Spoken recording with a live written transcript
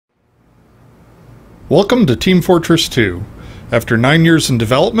Welcome to Team Fortress 2. After 9 years in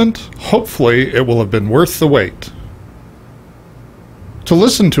development, hopefully it will have been worth the wait. To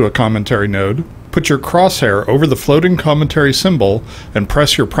listen to a commentary node, put your crosshair over the floating commentary symbol and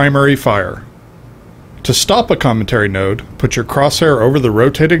press your primary fire. To stop a commentary node, put your crosshair over the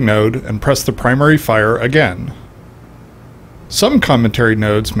rotating node and press the primary fire again. Some commentary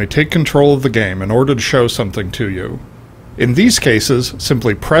nodes may take control of the game in order to show something to you. In these cases,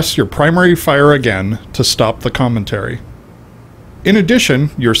 simply press your primary fire again to stop the commentary. In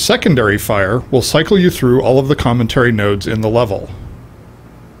addition, your secondary fire will cycle you through all of the commentary nodes in the level.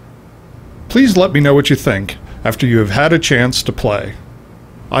 Please let me know what you think after you have had a chance to play.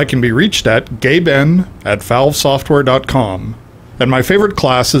 I can be reached at gaben@valvesoftware.com, and my favorite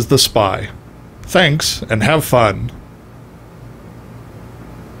class is the Spy. Thanks, and have fun.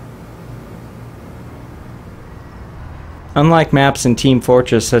 Unlike maps in Team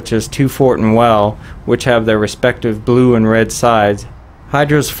Fortress such as Two Fort and Well, which have their respective blue and red sides,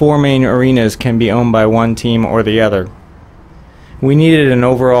 Hydra's 4 main arenas can be owned by one team or the other. We needed an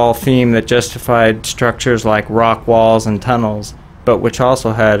overall theme that justified structures like rock walls and tunnels, but which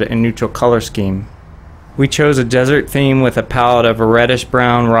also had a neutral color scheme. We chose a desert theme with a palette of a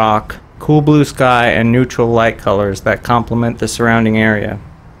reddish-brown rock, cool blue sky, and neutral light colors that complement the surrounding area.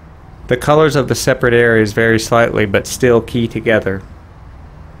 The colors of the separate areas vary slightly, but still key together.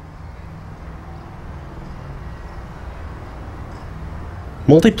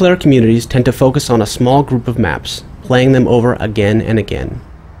 Multiplayer communities tend to focus on a small group of maps, playing them over again and again.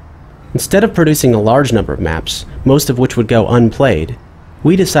 Instead of producing a large number of maps, most of which would go unplayed,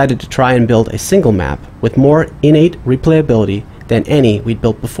 we decided to try and build a single map with more innate replayability than any we'd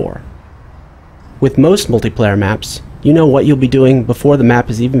built before. With most multiplayer maps, you know what you'll be doing before the map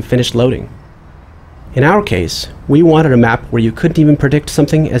is even finished loading. In our case, we wanted a map where you couldn't even predict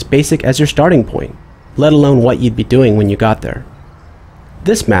something as basic as your starting point, let alone what you'd be doing when you got there.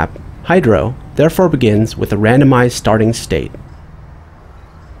 This map, Hydro, therefore begins with a randomized starting state.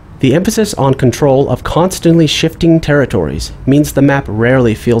 The emphasis on control of constantly shifting territories means the map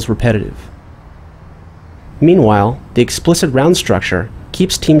rarely feels repetitive. Meanwhile, the explicit round structure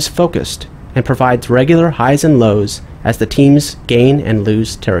keeps teams focused and provides regular highs and lows as the teams gain and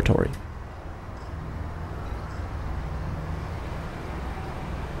lose territory.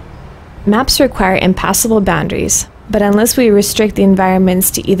 Maps require impassable boundaries, but unless we restrict the environments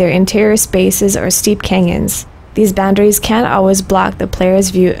to either interior spaces or steep canyons, these boundaries can't always block the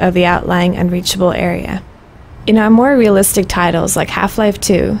player's view of the outlying unreachable area. In our more realistic titles like Half-Life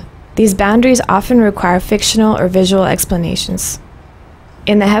 2, these boundaries often require fictional or visual explanations.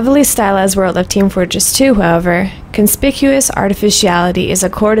 In the heavily stylized world of Team Fortress 2, however, conspicuous artificiality is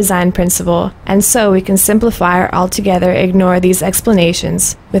a core design principle, and so we can simplify or altogether ignore these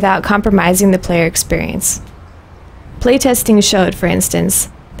explanations without compromising the player experience. Playtesting showed, for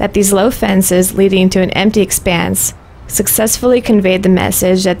instance, that these low fences leading to an empty expanse successfully conveyed the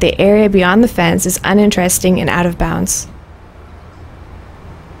message that the area beyond the fence is uninteresting and out of bounds.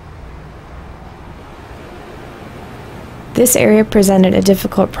 This area presented a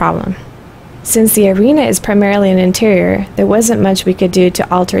difficult problem. Since the arena is primarily an interior, there wasn't much we could do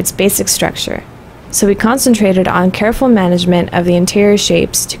to alter its basic structure, so we concentrated on careful management of the interior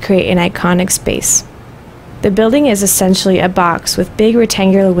shapes to create an iconic space. The building is essentially a box with big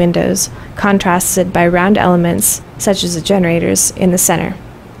rectangular windows, contrasted by round elements, such as the generators, in the center.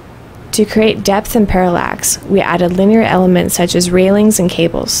 To create depth and parallax, we added linear elements such as railings and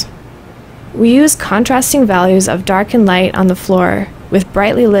cables. We used contrasting values of dark and light on the floor with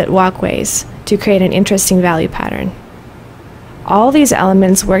brightly lit walkways to create an interesting value pattern. All these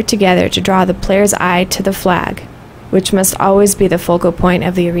elements work together to draw the player's eye to the flag, which must always be the focal point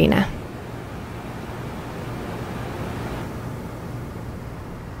of the arena.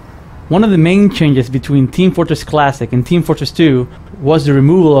 One of the main changes between Team Fortress Classic and Team Fortress 2 was the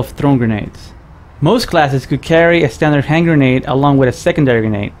removal of thrown grenades. Most classes could carry a standard hand grenade along with a secondary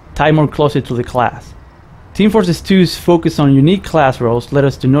grenade, tied more closely to the class. Team Fortress 2's focus on unique class roles led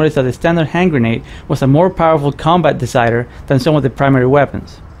us to notice that the standard hand grenade was a more powerful combat decider than some of the primary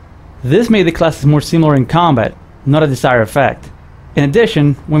weapons. This made the classes more similar in combat, not a desired effect. In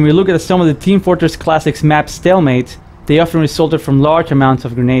addition, when we look at some of the Team Fortress Classic's map stalemates, they often resulted from large amounts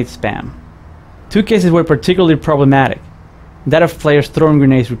of grenade spam. Two cases were particularly problematic. That of players throwing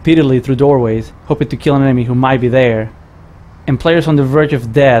grenades repeatedly through doorways, hoping to kill an enemy who might be there, and players on the verge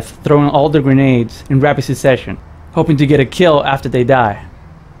of death throwing all their grenades in rapid succession, hoping to get a kill after they die.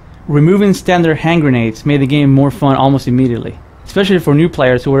 Removing standard hand grenades made the game more fun almost immediately, especially for new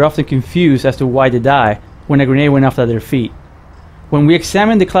players who were often confused as to why they die when a grenade went off at their feet. When we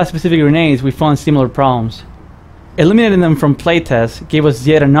examined the class-specific grenades, we found similar problems. Eliminating them from playtests gave us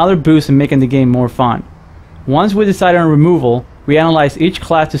yet another boost in making the game more fun. Once we decided on removal, we analyzed each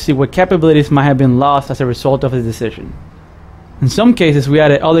class to see what capabilities might have been lost as a result of the decision. In some cases, we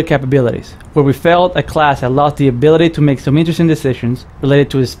added other capabilities, where we felt a class had lost the ability to make some interesting decisions related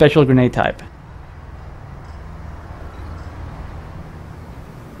to a special grenade type.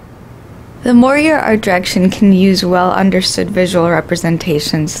 The more your art direction can use well-understood visual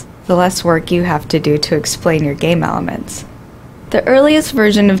representations, the less work you have to do to explain your game elements. The earliest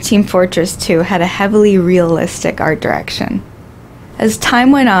version of Team Fortress 2 had a heavily realistic art direction. As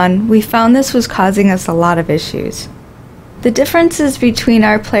time went on, we found this was causing us a lot of issues. The differences between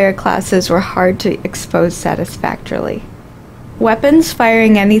our player classes were hard to expose satisfactorily. Weapons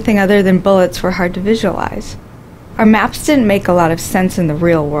firing anything other than bullets were hard to visualize. Our maps didn't make a lot of sense in the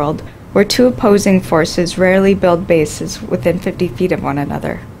real world, where two opposing forces rarely build bases within 50 feet of one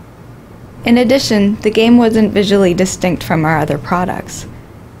another. In addition, the game wasn't visually distinct from our other products.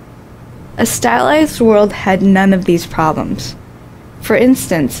 A stylized world had none of these problems. For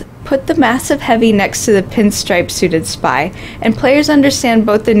instance, put the massive heavy next to the pinstripe-suited spy, and players understand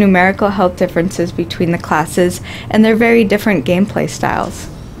both the numerical health differences between the classes and their very different gameplay styles.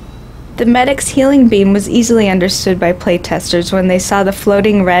 The medic's healing beam was easily understood by playtesters when they saw the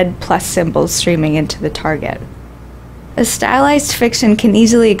floating red plus symbols streaming into the target. A stylized fiction can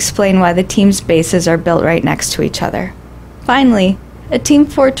easily explain why the team's bases are built right next to each other. Finally, a Team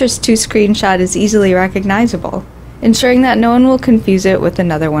Fortress 2 screenshot is easily recognizable, ensuring that no one will confuse it with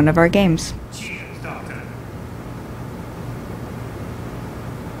another one of our games.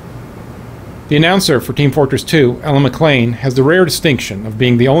 The announcer for Team Fortress 2, Ellen McLean, has the rare distinction of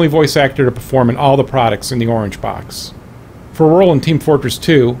being the only voice actor to perform in all the products in the Orange Box. For a role in Team Fortress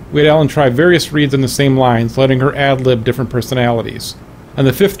 2, we had Ellen try various reads on the same lines, letting her ad-lib different personalities. On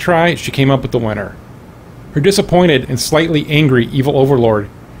the 5th try, she came up with the winner. Her disappointed and slightly angry evil overlord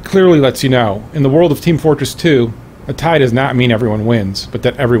clearly lets you know, in the world of Team Fortress 2, a tie does not mean everyone wins, but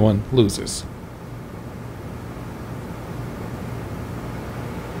that everyone loses.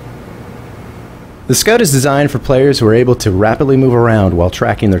 The Scout is designed for players who are able to rapidly move around while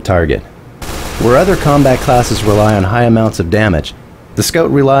tracking their target. Where other combat classes rely on high amounts of damage, the Scout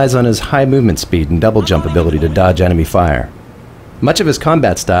relies on his high movement speed and double jump ability to dodge enemy fire. Much of his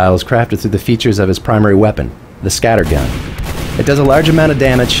combat style is crafted through the features of his primary weapon, the scattergun. It does a large amount of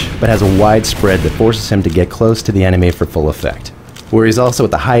damage, but has a wide spread that forces him to get close to the enemy for full effect, where he's also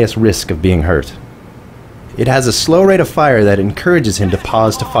at the highest risk of being hurt. It has a slow rate of fire that encourages him to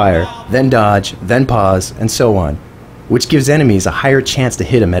pause to fire, then dodge, then pause, and so on, which gives enemies a higher chance to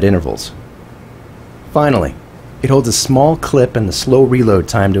hit him at intervals. Finally, it holds a small clip and the slow reload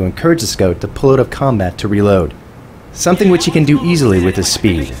time to encourage the Scout to pull out of combat to reload, something which he can do easily with his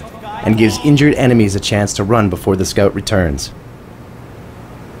speed, and gives injured enemies a chance to run before the Scout returns.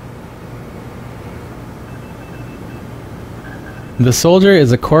 The Soldier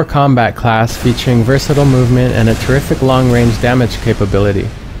is a core combat class featuring versatile movement and a terrific long-range damage capability.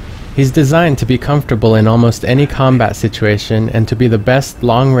 He's designed to be comfortable in almost any combat situation and to be the best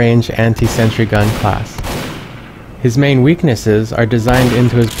long-range anti-sentry gun class. His main weaknesses are designed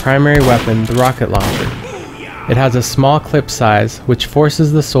into his primary weapon, the rocket launcher. It has a small clip size, which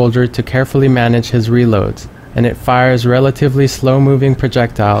forces the soldier to carefully manage his reloads, and it fires relatively slow-moving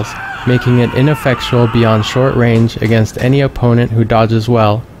projectiles, making it ineffectual beyond short range against any opponent who dodges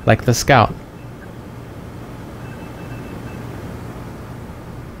well, like the Scout.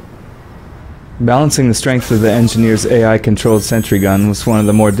 Balancing the strength of the engineer's AI-controlled sentry gun was one of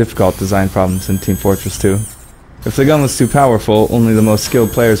the more difficult design problems in Team Fortress 2. If the gun was too powerful, only the most skilled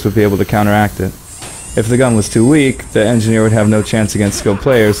players would be able to counteract it. If the gun was too weak, the engineer would have no chance against skilled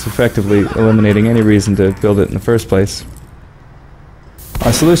players, effectively eliminating any reason to build it in the first place.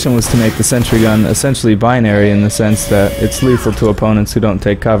 Our solution was to make the sentry gun essentially binary in the sense that it's lethal to opponents who don't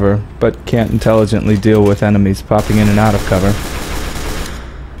take cover, but can't intelligently deal with enemies popping in and out of cover.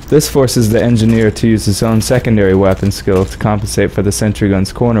 This forces the engineer to use his own secondary weapon skill to compensate for the sentry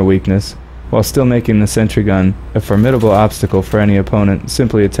gun's corner weakness, while still making the sentry gun a formidable obstacle for any opponent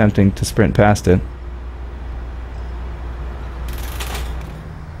simply attempting to sprint past it.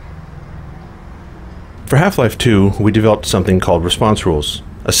 For Half-Life 2, we developed something called response rules,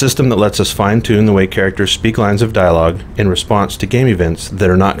 a system that lets us fine-tune the way characters speak lines of dialogue in response to game events that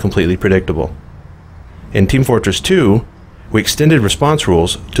are not completely predictable. In Team Fortress 2, we extended response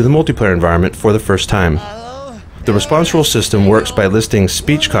rules to the multiplayer environment for the first time. The response rule system works by listing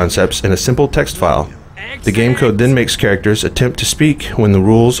speech concepts in a simple text file. The game code then makes characters attempt to speak when the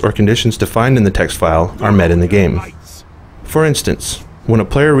rules or conditions defined in the text file are met in the game. For instance, when a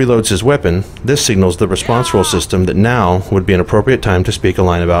player reloads his weapon, this signals the response rule system that now would be an appropriate time to speak a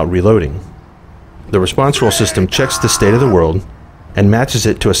line about reloading. The response rule system checks the state of the world and matches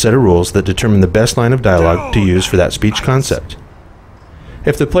it to a set of rules that determine the best line of dialogue to use for that speech concept.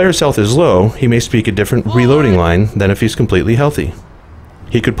 If the player's health is low, he may speak a different reloading line than if he's completely healthy.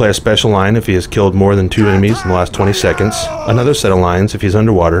 He could play a special line if he has killed more than 2 enemies in the last 20 seconds, another set of lines if he's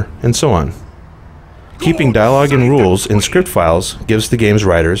underwater, and so on. Keeping dialogue and rules in script files gives the game's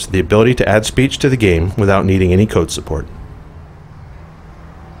writers the ability to add speech to the game without needing any code support.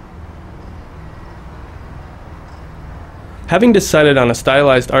 Having decided on a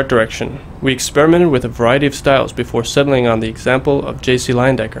stylized art direction, we experimented with a variety of styles before settling on the example of J.C.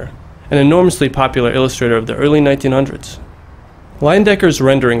 Leyendecker, an enormously popular illustrator of the early 1900s. Leyendecker's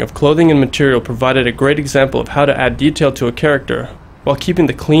rendering of clothing and material provided a great example of how to add detail to a character while keeping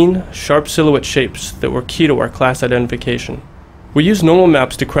the clean, sharp silhouette shapes that were key to our class identification. We used normal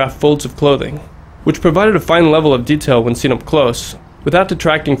maps to craft folds of clothing, which provided a fine level of detail when seen up close, without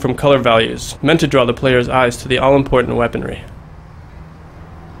detracting from color values, meant to draw the player's eyes to the all-important weaponry.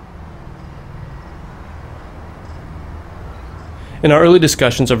 In our early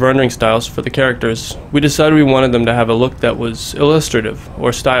discussions of rendering styles for the characters, we decided we wanted them to have a look that was illustrative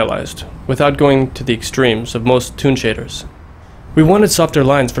or stylized, without going to the extremes of most toon shaders. We wanted softer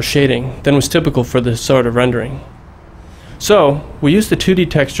lines for shading than was typical for this sort of rendering. So, we used the 2D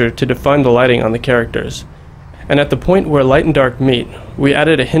texture to define the lighting on the characters, and at the point where light and dark meet, we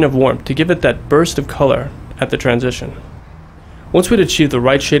added a hint of warmth to give it that burst of color at the transition. Once we'd achieved the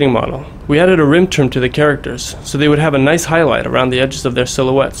right shading model, we added a rim trim to the characters so they would have a nice highlight around the edges of their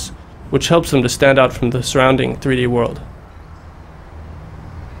silhouettes, which helps them to stand out from the surrounding 3D world.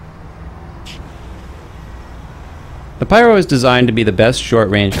 The Pyro is designed to be the best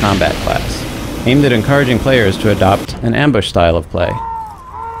short-range combat class, aimed at encouraging players to adopt an ambush style of play.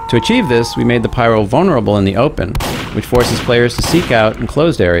 To achieve this, we made the Pyro vulnerable in the open, which forces players to seek out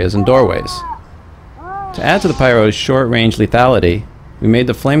enclosed areas and doorways. To add to the Pyro's short-range lethality, we made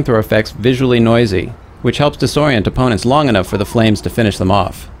the flamethrower effects visually noisy, which helps disorient opponents long enough for the flames to finish them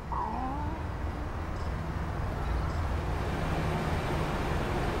off.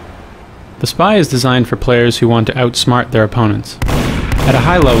 The Spy is designed for players who want to outsmart their opponents. At a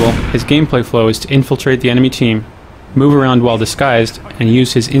high level, his gameplay flow is to infiltrate the enemy team, move around while disguised, and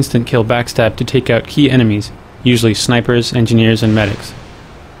use his instant kill backstab to take out key enemies, usually snipers, engineers, and medics.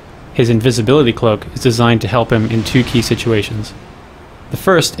 His invisibility cloak is designed to help him in 2 key situations. The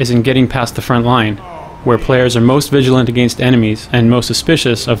first is in getting past the front line, where players are most vigilant against enemies and most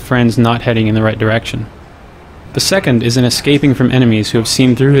suspicious of friends not heading in the right direction. The second is in escaping from enemies who have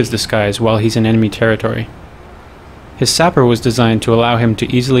seen through his disguise while he's in enemy territory. His sapper was designed to allow him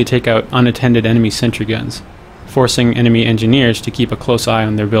to easily take out unattended enemy sentry guns, forcing enemy engineers to keep a close eye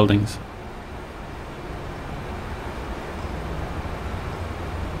on their buildings.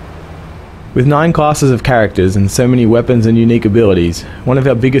 With 9 classes of characters and so many weapons and unique abilities, one of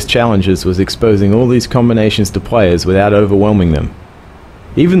our biggest challenges was exposing all these combinations to players without overwhelming them.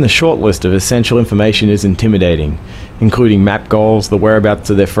 Even the short list of essential information is intimidating, including map goals, the whereabouts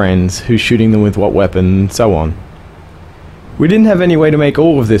of their friends, who's shooting them with what weapon, and so on. We didn't have any way to make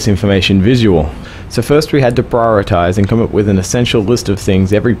all of this information visual, so first we had to prioritize and come up with an essential list of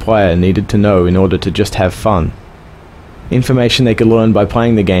things every player needed to know in order to just have fun. Information they could learn by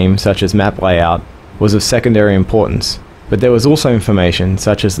playing the game, such as map layout, was of secondary importance, but there was also information,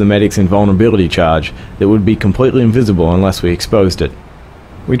 such as the medic's invulnerability charge, that would be completely invisible unless we exposed it.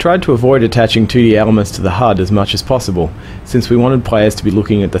 We tried to avoid attaching 2D elements to the HUD as much as possible, since we wanted players to be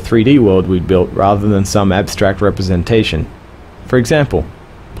looking at the 3D world we'd built rather than some abstract representation. For example,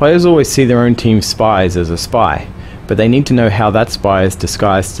 players always see their own team's spies as a spy, but they need to know how that spy is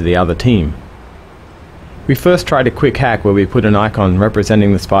disguised to the other team. We first tried a quick hack where we put an icon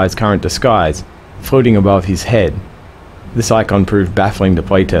representing the spy's current disguise, floating above his head. This icon proved baffling to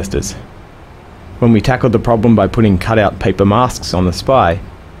playtesters. When we tackled the problem by putting cutout paper masks on the spy,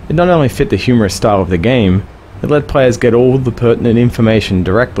 it not only fit the humorous style of the game, it let players get all the pertinent information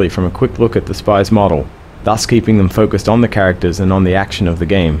directly from a quick look at the spy's model, thus keeping them focused on the characters and on the action of the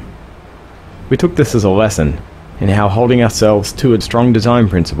game. We took this as a lesson in how holding ourselves to a strong design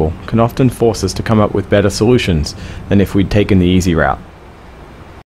principle can often force us to come up with better solutions than if we'd taken the easy route.